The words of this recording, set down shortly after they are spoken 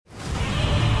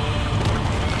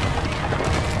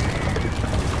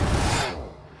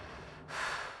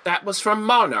That was from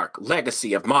Monarch,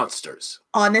 Legacy of Monsters.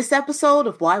 On this episode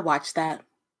of Why Watch That?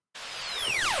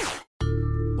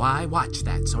 Why Watch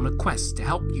That's on a quest to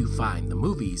help you find the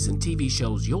movies and TV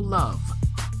shows you'll love.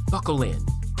 Buckle in.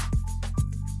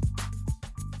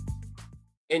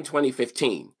 In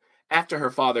 2015, after her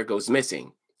father goes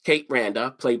missing, Kate Randa,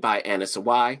 played by Anna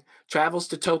Sawai, travels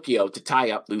to Tokyo to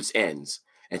tie up loose ends,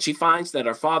 and she finds that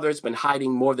her father's been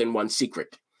hiding more than one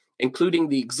secret, including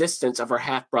the existence of her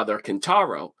half-brother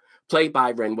Kentaro, played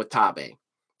by Ren Watabe.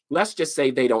 Let's just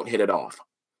say they don't hit it off.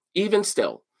 Even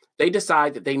still, they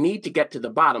decide that they need to get to the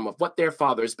bottom of what their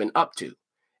father's been up to,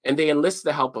 and they enlist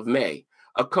the help of May,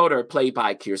 a coder played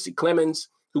by Kiersey Clemons,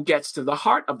 who gets to the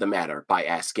heart of the matter by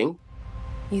asking,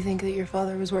 "You think that your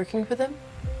father was working for them?"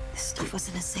 This stuff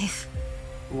wasn't as safe.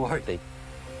 Who are they?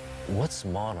 What's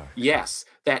Monarch? Yes,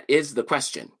 that is the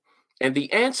question, and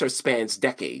the answer spans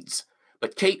decades.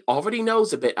 But Kate already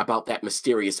knows a bit about that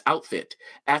mysterious outfit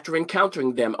after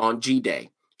encountering them on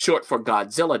G-Day, short for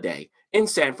Godzilla Day, in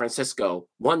San Francisco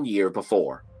 1 year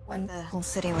before. When the whole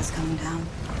city was coming down,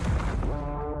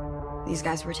 these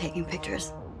guys were taking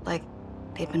pictures, like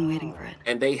they'd been waiting for it.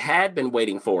 And they had been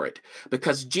waiting for it,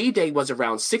 because G-Day was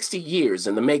around 60 years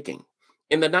in the making.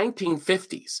 In the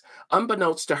 1950s,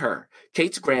 unbeknownst to her,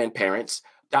 Kate's grandparents,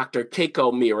 Dr.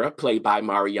 Keiko Mira, played by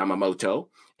Mari Yamamoto,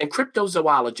 and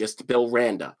cryptozoologist Bill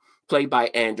Randa, played by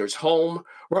Anders Holm,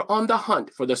 were on the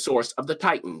hunt for the source of the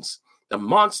Titans, the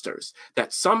monsters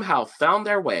that somehow found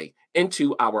their way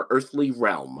into our earthly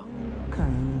realm.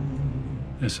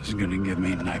 This is gonna give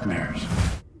me nightmares.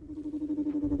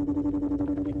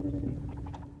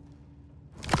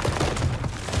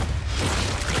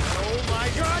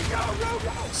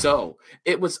 So,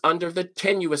 it was under the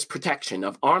tenuous protection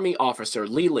of Army officer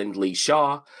Leland Lee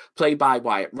Shaw, played by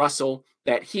Wyatt Russell,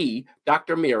 that he,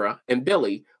 Dr. Mira, and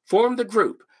Billy formed the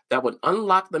group that would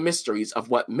unlock the mysteries of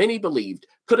what many believed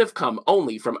could have come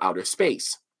only from outer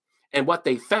space. And what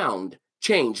they found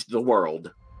changed the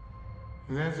world.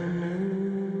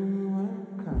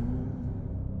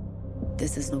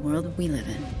 This is the world we live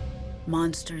in.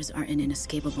 Monsters are an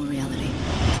inescapable reality.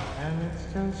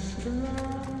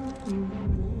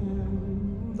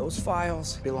 Those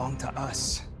files belong to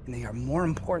us, and they are more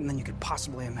important than you could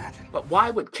possibly imagine. But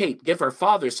why would Kate give her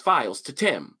father's files to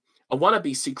Tim, a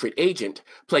wannabe secret agent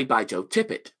played by Joe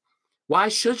Tippett? Why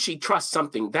should she trust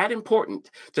something that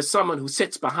important to someone who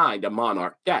sits behind a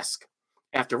Monarch desk?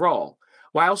 After all,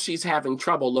 while she's having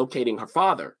trouble locating her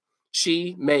father,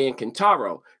 she, May, and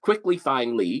Kentaro quickly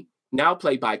find Lee, now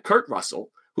played by Kurt Russell,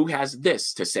 who has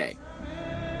this to say.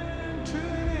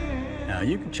 Now,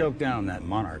 you can choke down that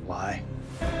Monarch lie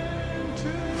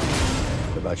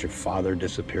about your father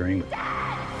disappearing,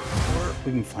 or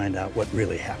we can find out what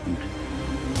really happened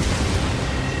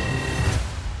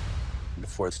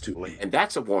before it's too late. And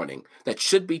that's a warning that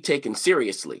should be taken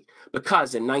seriously,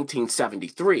 because in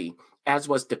 1973, as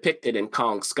was depicted in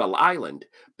Kong Skull Island,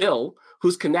 Bill,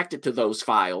 who's connected to those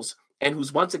files, and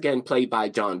who's once again played by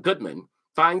John Goodman,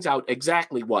 finds out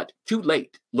exactly what too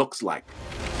late looks like.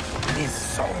 It is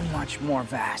so much more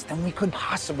vast than we could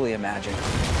possibly imagine.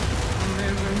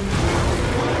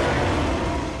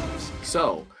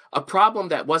 So, a problem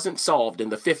that wasn't solved in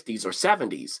the 50s or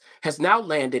 70s has now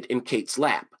landed in Kate's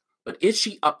lap. But is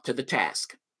she up to the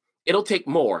task? It'll take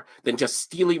more than just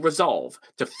steely resolve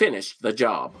to finish the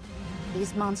job.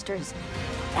 These monsters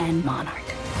and Monarch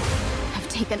have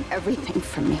taken everything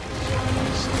from me.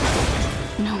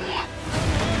 No more.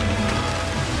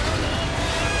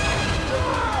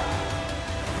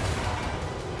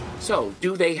 So,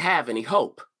 do they have any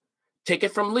hope? Take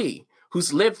it from Lee,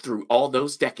 who's lived through all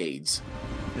those decades.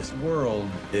 This world,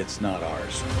 it's not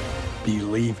ours.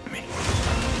 Believe me.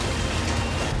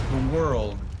 The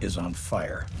world is on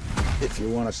fire. If you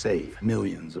want to save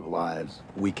millions of lives,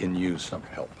 we can use some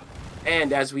help.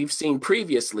 And as we've seen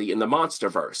previously in the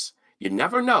Monsterverse, you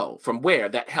never know from where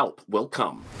that help will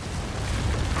come.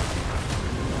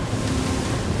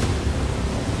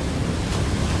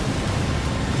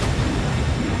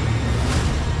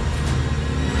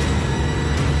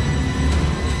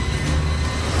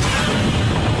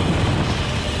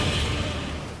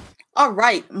 All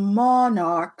right,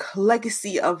 Monarch,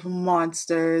 Legacy of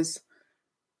Monsters.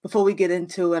 Before we get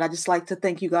into it, I'd just like to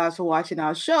thank you guys for watching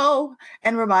our show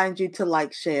and remind you to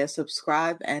like, share,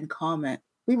 subscribe, and comment.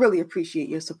 We really appreciate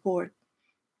your support.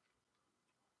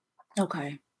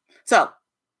 Okay, so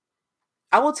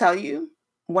I will tell you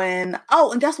and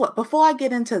guess what? Before I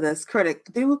get into this, Critic,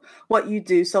 do what you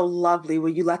do so lovely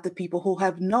where you let the people who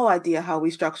have no idea how we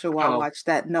structure Why Watch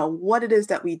That know what it is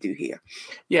that we do here.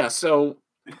 Yeah, so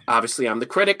Obviously, I'm the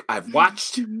critic. I've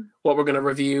watched what we're going to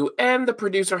review, and the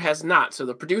producer has not. So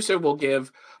the producer will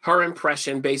give her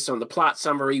impression based on the plot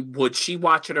summary. Would she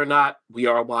watch it or not? We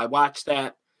are why watch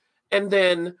that. And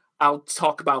then I'll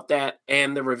talk about that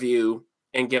and the review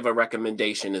and give a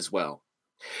recommendation as well.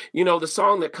 You know, the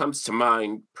song that comes to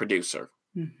mind, producer,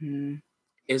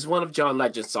 is one of John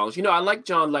Legend's songs. You know, I like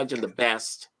John Legend the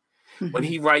best when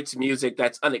he writes music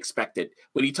that's unexpected.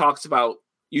 When he talks about,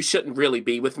 you shouldn't really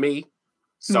be with me.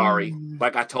 Sorry.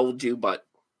 Like I told you, but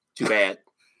too bad.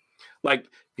 Like,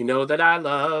 you know that I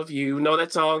love you. Know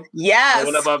that song? Yes.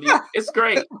 No one above you. It's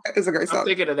great. It's a great song. I'm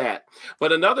thinking of that.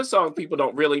 But another song people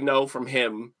don't really know from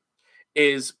him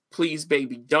is Please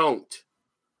Baby Don't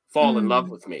Fall in Love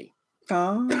with Me.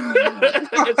 Oh.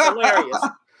 It's hilarious.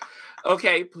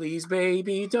 Okay, please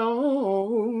baby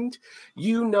don't.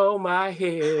 You know my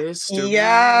history.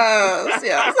 Yes.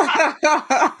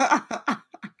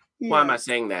 Why am I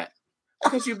saying that?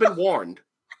 Because you've been warned.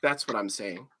 That's what I'm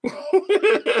saying.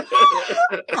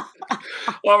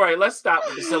 All right, let's stop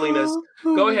with the silliness.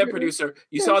 Go ahead, producer.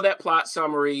 You saw that plot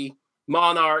summary,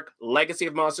 Monarch, Legacy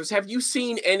of Monsters. Have you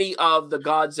seen any of the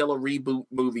Godzilla reboot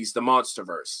movies, the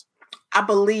Monsterverse? I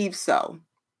believe so.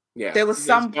 Yeah. There was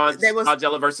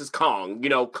Godzilla versus Kong, you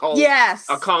know, Kong, yes.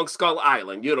 Kong Skull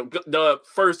Island, you know, the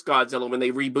first Godzilla when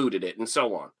they rebooted it and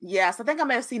so on. Yes, I think I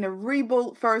may have seen the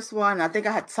reboot first one. I think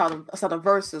I saw the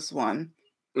versus one.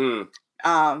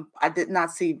 I did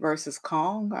not see versus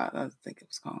Kong. I don't think it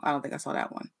was Kong. I don't think I saw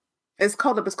that one. It's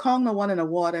Kong the one in the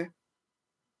water?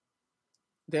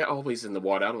 They're always in the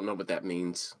water. I don't know what that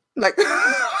means. Like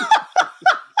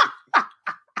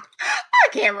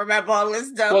I can't remember all this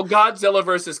stuff. Well, Godzilla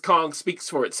versus Kong speaks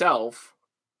for itself.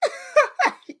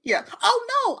 Yeah.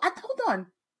 Oh no! Hold on.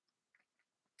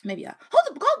 Maybe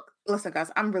hold up. Listen,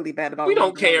 guys. I'm really bad about. We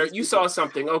don't care. You saw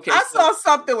something. Okay. I saw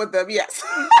something with them. Yes.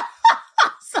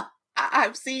 So,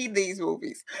 I've seen these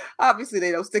movies. Obviously,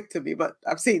 they don't stick to me, but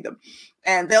I've seen them.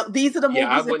 And these are the movies.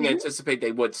 Yeah, I wouldn't anticipate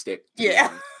they would stick.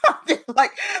 Yeah,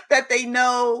 like that. They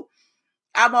know.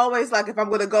 I'm always like, if I'm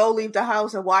going to leave the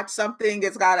house and watch something,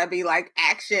 it's got to be like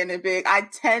action and big. I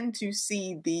tend to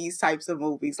see these types of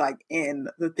movies like in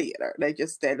the theater. They're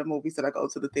the movies that I go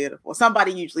to the theater for.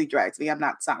 Somebody usually drags me. I'm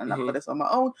not signing up for this on my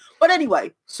own. But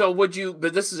anyway. So but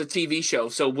this is a TV show.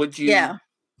 So would you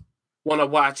want to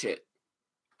watch it?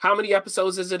 How many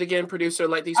episodes is it again, producer?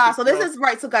 Like these. So this is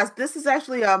right. So guys, this is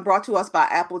actually brought to us by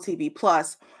Apple TV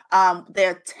Plus.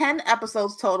 There are 10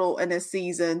 episodes total in this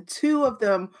season. 2 of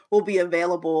them will be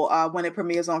available when it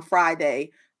premieres on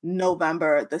Friday,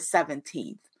 November the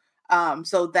 17th.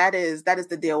 So that is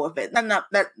the deal with it.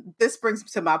 This brings me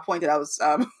to my point that I was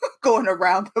going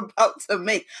around about to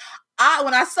make.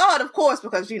 When I saw it, of course,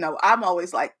 because I'm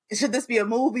always like, should this be a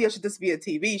movie or should this be a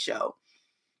TV show?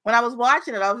 When I was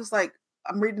watching it, I was just like,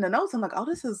 I'm reading the notes. I'm like, oh,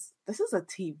 this is a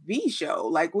TV show.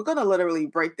 Like, we're gonna literally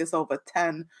break this over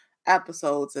 10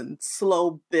 episodes and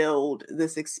slow build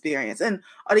this experience. And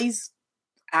are these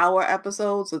hour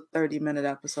episodes or 30-minute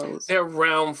episodos? They're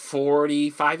around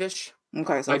 45-ish.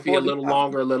 Okay, so might be a little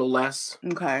longer, a little less.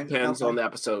 Okay, depends on the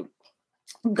episode.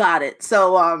 Got it.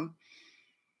 So, I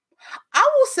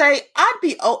will say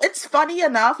it's funny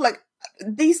enough. Like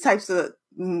these types of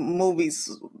movies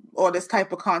or this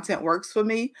type of content works for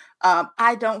me.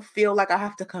 I don't feel like I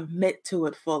have to commit to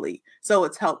it fully, so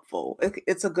it's helpful.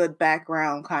 It's a good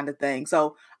background kind of thing.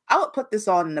 So I would put this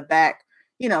on in the back,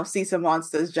 see some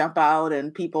monsters jump out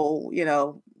and people,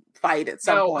 fight at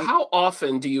some point. How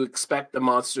often do you expect the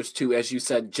monsters to, as you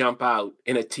said, jump out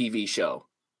in a TV show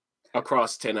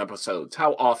across 10 episodes?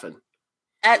 How often?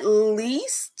 At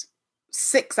least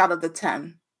 6 out of the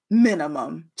 10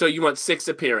 minimum. So you want 6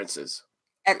 appearances?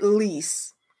 At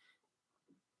least.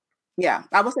 Yeah,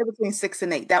 I would say between 6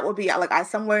 and 8. That would be like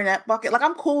somewhere in that bucket. Like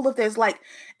I'm cool if there's like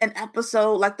an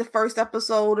episode, like the first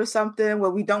episode or something where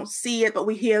we don't see it, but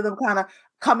we hear them kind of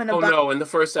coming about. Oh no, in the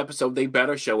first episode, they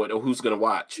better show it or who's going to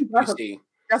watch. You see?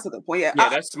 That's a good point. Yeah,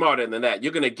 that's smarter than that.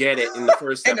 You're going to get it in the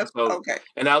first episode. Okay.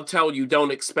 And I'll tell you,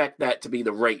 don't expect that to be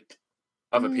the rate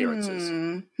of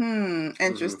appearances.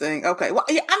 Interesting. Okay. Well,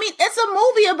 yeah, I mean, it's a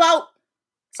movie about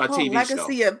a TV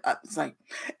Legacy show.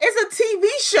 It's a TV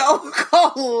show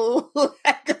called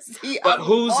Legacy. But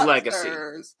whose Monsters. Legacy?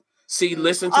 See,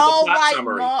 listen to the plot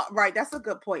summary. Right, that's a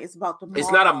good point. It's about the Monarch.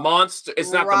 It's not a monster.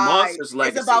 It's not the monster's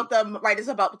legacy. It's about It's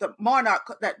about the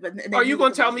Monarch. Are you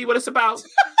going to tell me what it's about?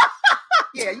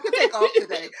 Yeah, you can take off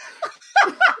today.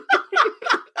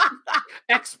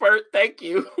 Expert, thank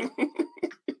you.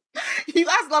 You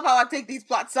guys love how I take these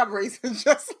plot summaries and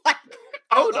just like.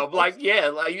 Like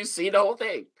you see the whole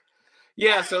thing.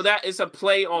 Yeah, so that is a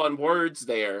play on words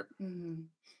there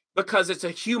because it's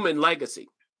a human legacy.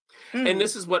 And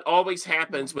this is what always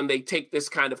happens when they take this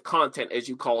kind of content, as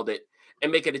you called it,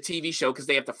 and make it a TV show because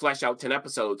they have to flesh out 10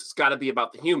 episodes. It's got to be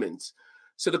about the humans.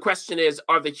 So the question is,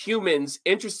 are the humans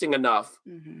interesting enough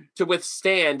to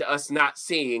withstand us not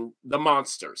seeing the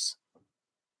monsters?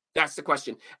 That's the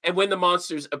question. And when the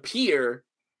monsters appear,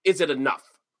 is it enough?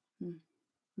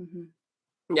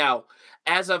 Now,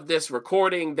 as of this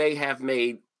recording, they have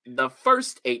made the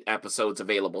first 8 episodes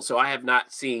available. So I have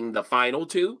not seen the final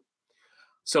 2.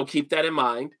 So keep that in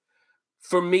mind.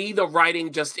 For me, the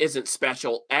writing just isn't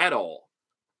special at all.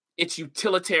 It's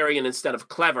utilitarian instead of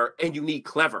clever, and you need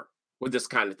clever with this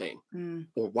kind of thing.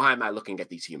 Or why am I looking at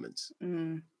these humans?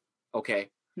 Okay.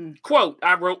 Quote,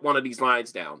 I wrote one of these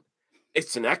lines down.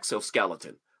 It's an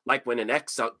exoskeleton, like when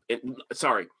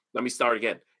sorry, let me start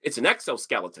again. It's an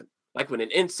exoskeleton, like when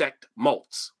an insect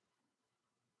molts.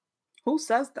 Who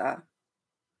says that?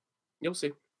 You'll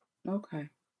see. Okay.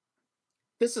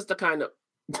 This is the kind of...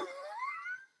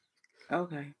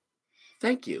 Okay.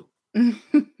 Thank you.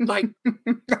 Like...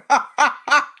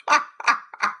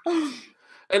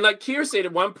 And like Kier said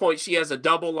at one point, she has a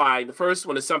double line. The first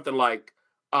one is something like,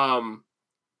 well,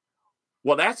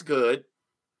 that's good.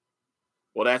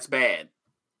 Well, that's bad.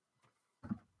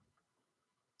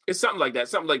 It's something like that.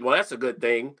 Something like, well, that's a good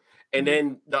thing. And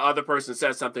then the other person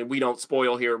says something, we don't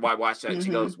spoil here. Why watch that? And she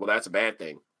goes, well, that's a bad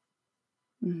thing.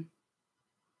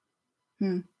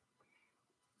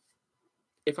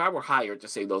 If I were hired to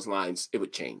say those lines, it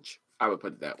would change. I would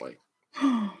put it that way.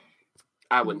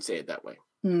 I wouldn't say it that way.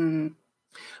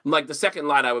 Like the second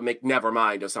line, I would make never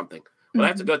mind or something. Well,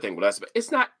 that's a good thing. Well,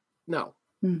 it's not. No.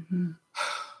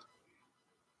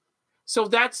 So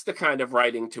that's the kind of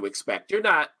writing to expect.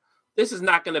 This is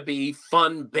not going to be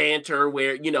fun banter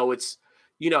where, it's,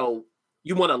 you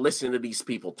want to listen to these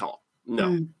people talk.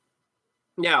 No.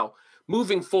 Now,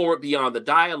 moving forward beyond the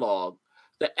dialogue,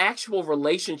 the actual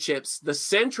relationships, the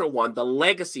central one, the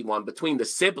legacy one between the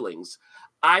siblings,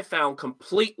 I found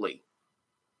completely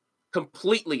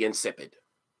insipid.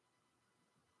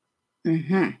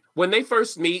 When they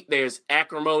first meet, there's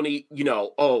acrimony,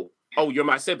 oh, you're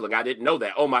my sibling. I didn't know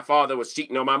that. Oh, my father was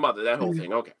cheating on my mother. That whole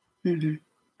thing. Okay.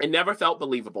 It never felt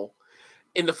believable.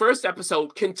 In the first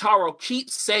episode, Kentaro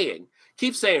keeps saying,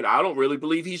 I don't really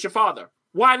believe he's your father.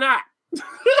 Why not?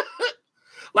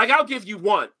 Like, I'll give you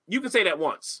one. You can say that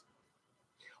once.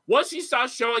 Once she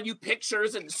starts showing you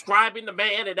pictures and describing the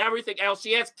man and everything else,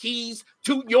 she has keys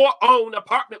to your own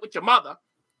apartment with your mother.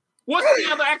 What's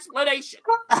the other explanation?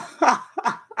 Why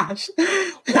are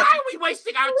we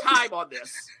wasting our time on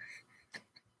this?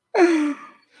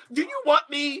 Do you want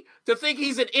me to think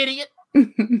he's an idiot?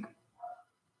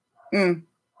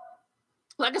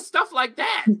 Like, it's stuff like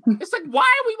that. It's like, why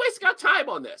are we wasting our time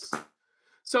on this?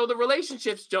 So the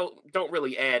relationships don't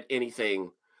really add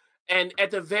anything. And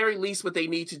at the very least, what they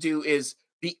need to do is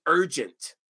be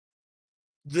urgent.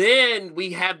 Then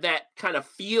we have that kind of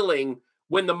feeling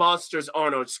when the monsters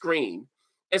aren't on screen,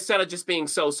 instead of just being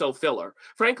so filler.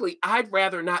 Frankly, I'd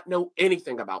rather not know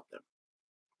anything about them.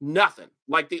 Nothing.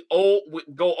 Like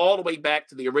go all the way back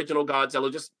to the original Godzilla,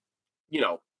 just,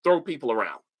 throw people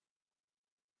around.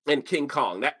 And King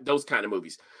Kong, those kind of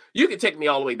movies. You can take me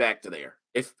all the way back to there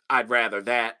if I'd rather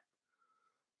that.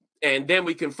 And then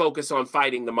we can focus on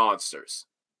fighting the monsters.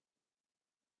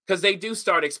 Because they do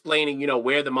start explaining,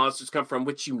 where the monsters come from,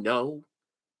 which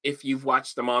if you've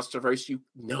watched the Monsterverse,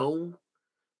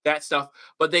 that stuff.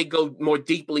 But they go more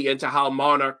deeply into how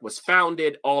Monarch was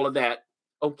founded, all of that.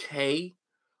 Okay.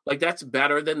 Like, that's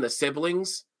better than the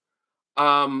siblings.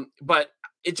 But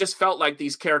it just felt like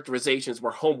these characterizations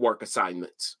were homework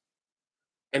assignments.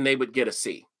 And they would get a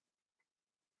C.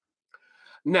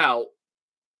 Now,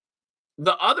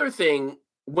 the other thing,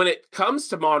 when it comes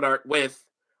to Monarch with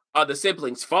the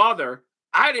siblings' father,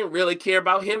 I didn't really care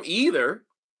about him either.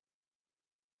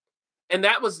 And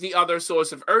that was the other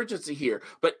source of urgency here.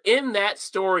 But in that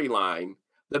storyline,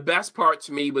 the best part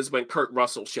to me was when Kurt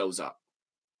Russell shows up.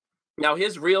 Now,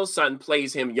 his real son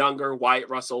plays him younger, Wyatt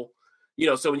Russell.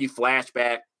 So when you flash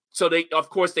back, so of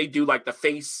course they do like the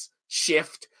face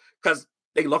shift because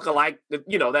they look alike,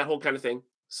 that whole kind of thing.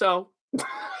 So,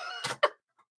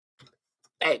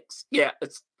 thanks. Yeah,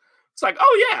 it's like,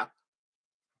 oh yeah.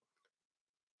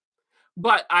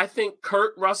 But I think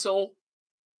Kurt Russell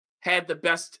had the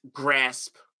best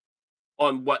grasp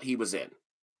on what he was in.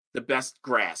 The best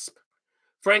grasp.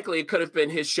 Frankly, it could have been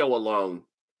his show alone.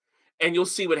 And you'll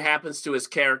see what happens to his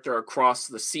character across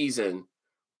the season.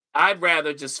 I'd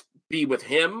rather just be with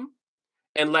him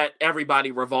and let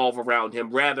everybody revolve around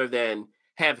him rather than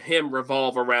have him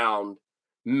revolve around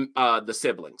the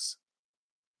siblings.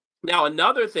 Now,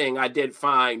 another thing I did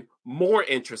find more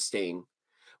interesting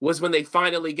was when they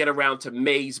finally get around to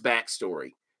May's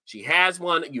backstory. She has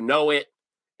one, you know it.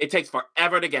 It takes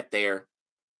forever to get there.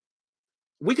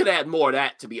 We could add more of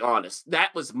that, to be honest.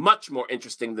 That was much more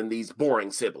interesting than these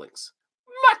boring siblings.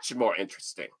 Much more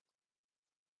interesting.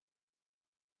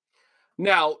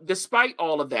 Now, despite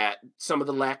all of that, some of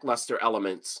the lackluster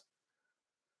elements,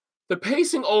 the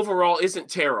pacing overall isn't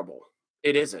terrible.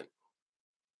 It isn't.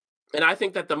 And I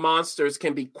think that the monsters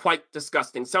can be quite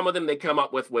disgusting. Some of them they come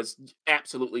up with was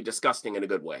absolutely disgusting in a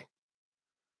good way.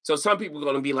 So some people are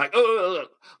going to be like, ugh.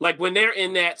 Like when they're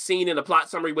in that scene in the plot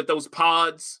summary with those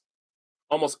pods,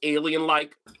 almost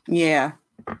alien-like. Yeah.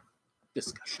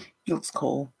 Disgusting. Looks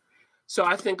cool. So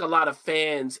I think a lot of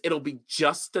fans, it'll be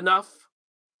just enough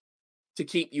to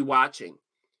keep you watching.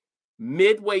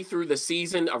 Midway through the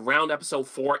season, around episode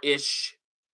 4-ish,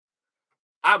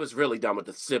 I was really done with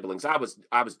the siblings. I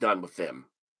was done with them.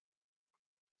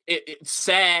 It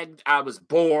sagged. I was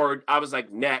bored. I was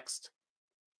like, next.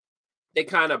 They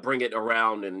kind of bring it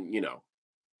around and,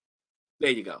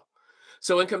 there you go.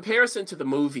 So in comparison to the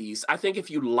movies, I think if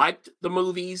you liked the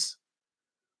movies,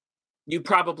 you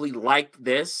probably like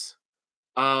this.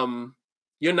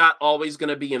 You're not always going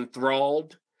to be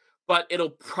enthralled, but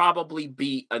it'll probably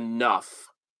be enough.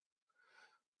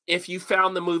 If you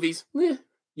found the movies,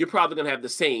 you're probably going to have the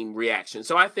same reaction.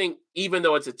 So I think even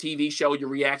though it's a TV show, your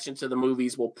reaction to the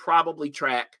movies will probably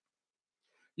track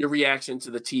your reaction to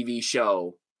the TV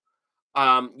show.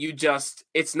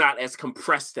 It's not as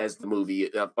compressed as the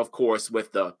movie, of course,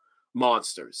 with the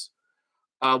monsters.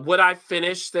 Would I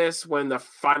finish this when the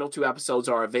final 2 episodes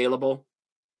are available?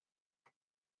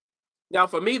 Now,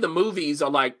 for me, the movies are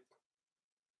like,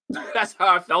 that's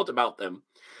how I felt about them.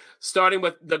 Starting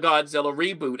with the Godzilla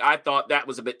reboot, I thought that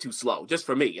was a bit too slow, just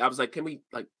for me. I was like, can we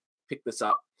pick this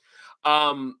up?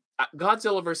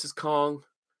 Godzilla versus Kong,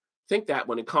 I think that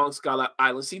one in Kong Skull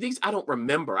Island. See, these I don't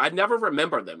remember. I never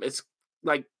remember them. It's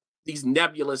like these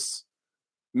nebulous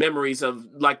memories of,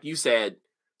 like you said,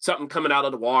 something coming out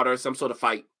of the water, some sort of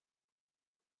fight.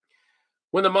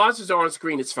 When the monsters are on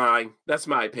screen, it's fine. That's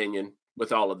my opinion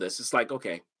with all of this. It's like,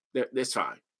 okay, it's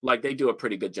fine. Like, they do a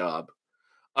pretty good job.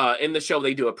 In the show,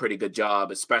 they do a pretty good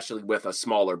job, especially with a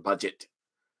smaller budget.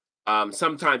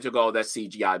 Sometimes you'll go, that's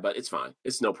CGI, but it's fine.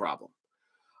 It's no problem.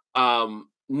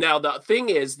 Now, the thing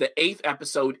is, the 8th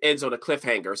episode ends on a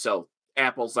cliffhanger. So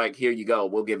Apple's like, here you go.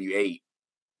 We'll give you 8.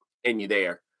 And you're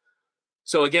there.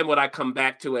 So again, when I come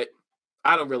back to it,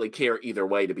 I don't really care either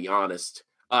way, to be honest.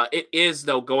 It is,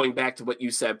 though, going back to what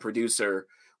you said, producer,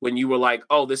 when you were like,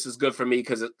 oh, this is good for me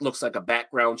because it looks like a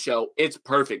background show. It's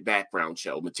perfect background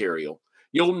show material.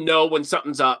 You'll know when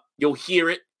something's up. You'll hear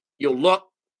it. You'll look.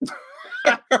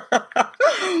 And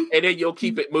then you'll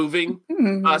keep it moving.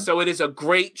 So it is a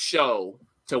great show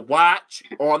to watch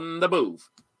on the move.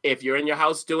 If you're in your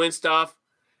house doing stuff,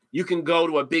 you can go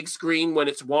to a big screen when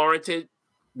it's warranted.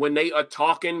 When they are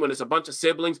talking, when it's a bunch of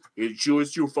siblings, it's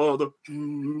your father.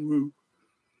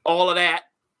 All of that.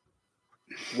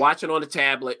 Watch it on the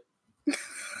tablet.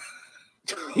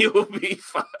 You'll be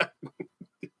fine.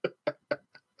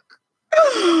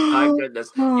 My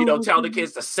goodness. Tell the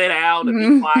kids to sit down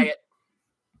and be quiet.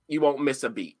 You won't miss a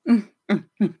beat.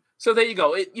 So there you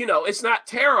go. It's not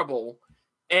terrible.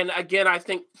 And again, I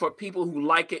think for people who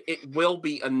like it, it will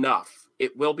be enough.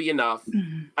 It will be enough.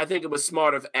 I think it was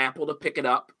smart of Apple to pick it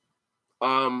up.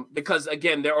 Because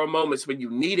again, there are moments when you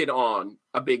need it on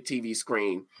a big TV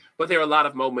screen, but there are a lot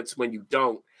of moments when you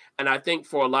don't. And I think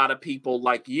for a lot of people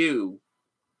like you,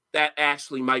 that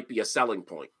actually might be a selling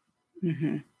point.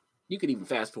 You could even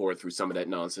fast forward through some of that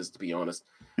nonsense, to be honest,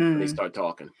 when they start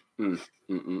talking.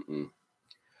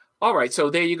 All right.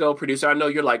 So there you go, producer. I know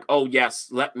you're like, oh, yes,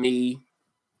 let me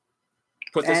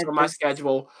put this on my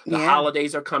schedule. The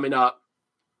holidays are coming up.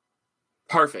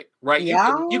 Perfect, right?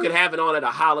 Yeah. You could have it on at a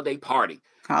holiday party.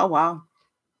 Oh, wow.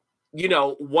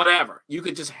 Whatever. You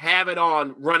could just have it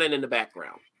on running in the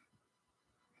background.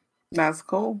 That's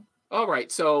cool. All right.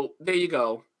 So there you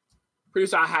go.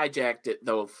 Producer, I hijacked it,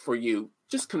 though, for you.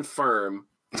 Just confirm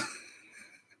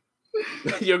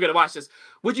you're going to watch this.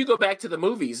 Would you go back to the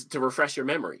movies to refresh your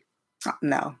memory?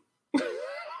 No.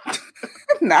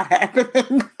 Not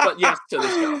happening. But yes, to the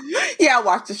show. Yeah, I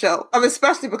watch the show.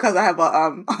 Especially because I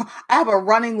have a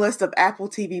running list of Apple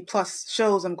TV Plus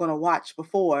shows I'm going to watch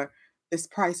before this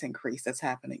price increase that's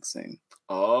happening soon.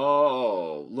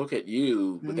 Oh, look at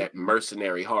you with that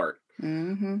mercenary heart.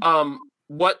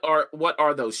 What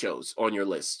are those shows on your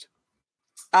list?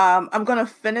 I'm going to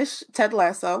finish Ted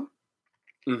Lasso.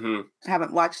 I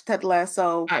haven't watched Ted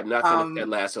Lasso. I have not finished Ted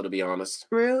Lasso, to be honest.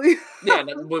 Really? Yeah,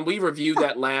 when we reviewed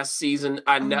that last season,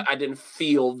 I didn't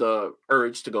feel the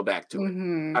urge to go back to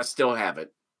it. I still haven't.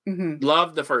 Mm-hmm.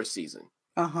 Loved the first season.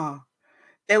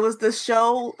 There was the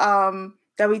show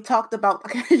that we talked about.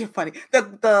 You're funny.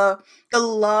 The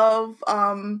Love.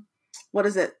 What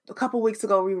is it? A couple weeks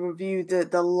ago, we reviewed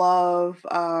the Love.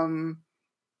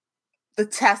 The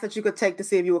test that you could take to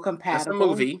see if you were compatible. That's a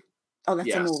movie. Oh,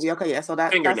 that's a movie. Okay, yeah. So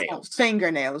that's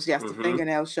Fingernails. Yes, the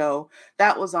Fingernail show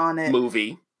that was on it.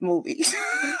 Movie.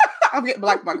 I'm getting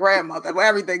like my grandmother. Where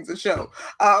everything's a show.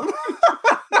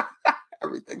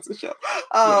 Everything's a show.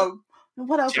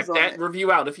 What else Check is on that it?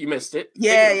 review out if you missed it.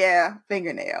 Yeah.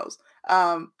 Fingernails.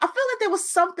 I feel like there was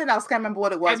something else. Can't remember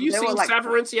what it was. Have you seen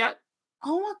Severance yet?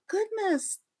 Oh my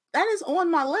goodness. That is on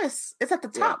my list. It's at the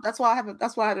top. Yeah. That's why I had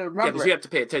to remember. Yeah, because you have to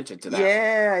pay attention to that.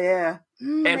 Yeah.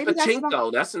 And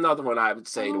Pachinko, that's another one I would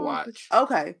say to watch.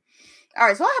 Okay. All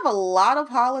right. So I have a lot of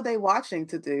holiday watching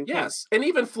to do. Yes. And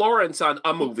even Florence on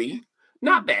a movie.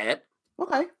 Not bad.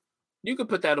 Okay. You could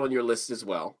put that on your list as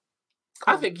well.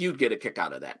 Cool. I think you'd get a kick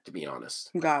out of that, to be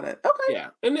honest. Got it. Okay. Yeah.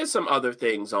 And there's some other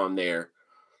things on there.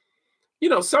 You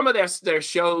know, some of their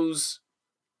shows,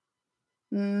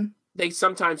 they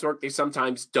sometimes work, they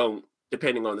sometimes don't,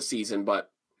 depending on the season.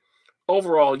 But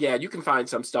overall, yeah, you can find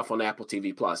some stuff on Apple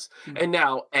TV+. And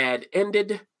now, ad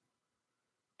ended.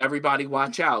 Everybody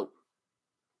watch out.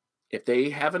 If they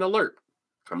have an alert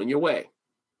coming your way,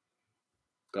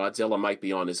 Godzilla might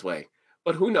be on his way.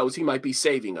 But who knows? He might be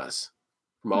saving us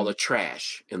from all the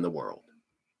trash in the world.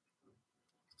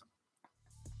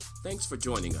 Thanks for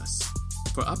joining us.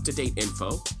 For up-to-date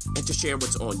info and to share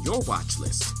what's on your watch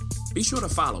list, be sure to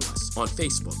follow us on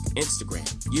Facebook, Instagram,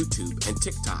 YouTube, and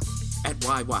TikTok at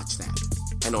Why Watch That,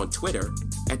 and on Twitter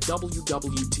at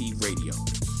WWT Radio.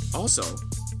 Also,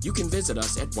 you can visit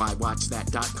us at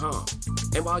whywatchthat.com.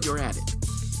 And while you're at it,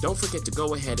 don't forget to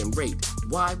go ahead and rate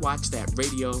Why Watch That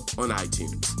Radio on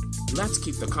iTunes. Let's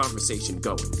keep the conversation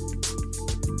going.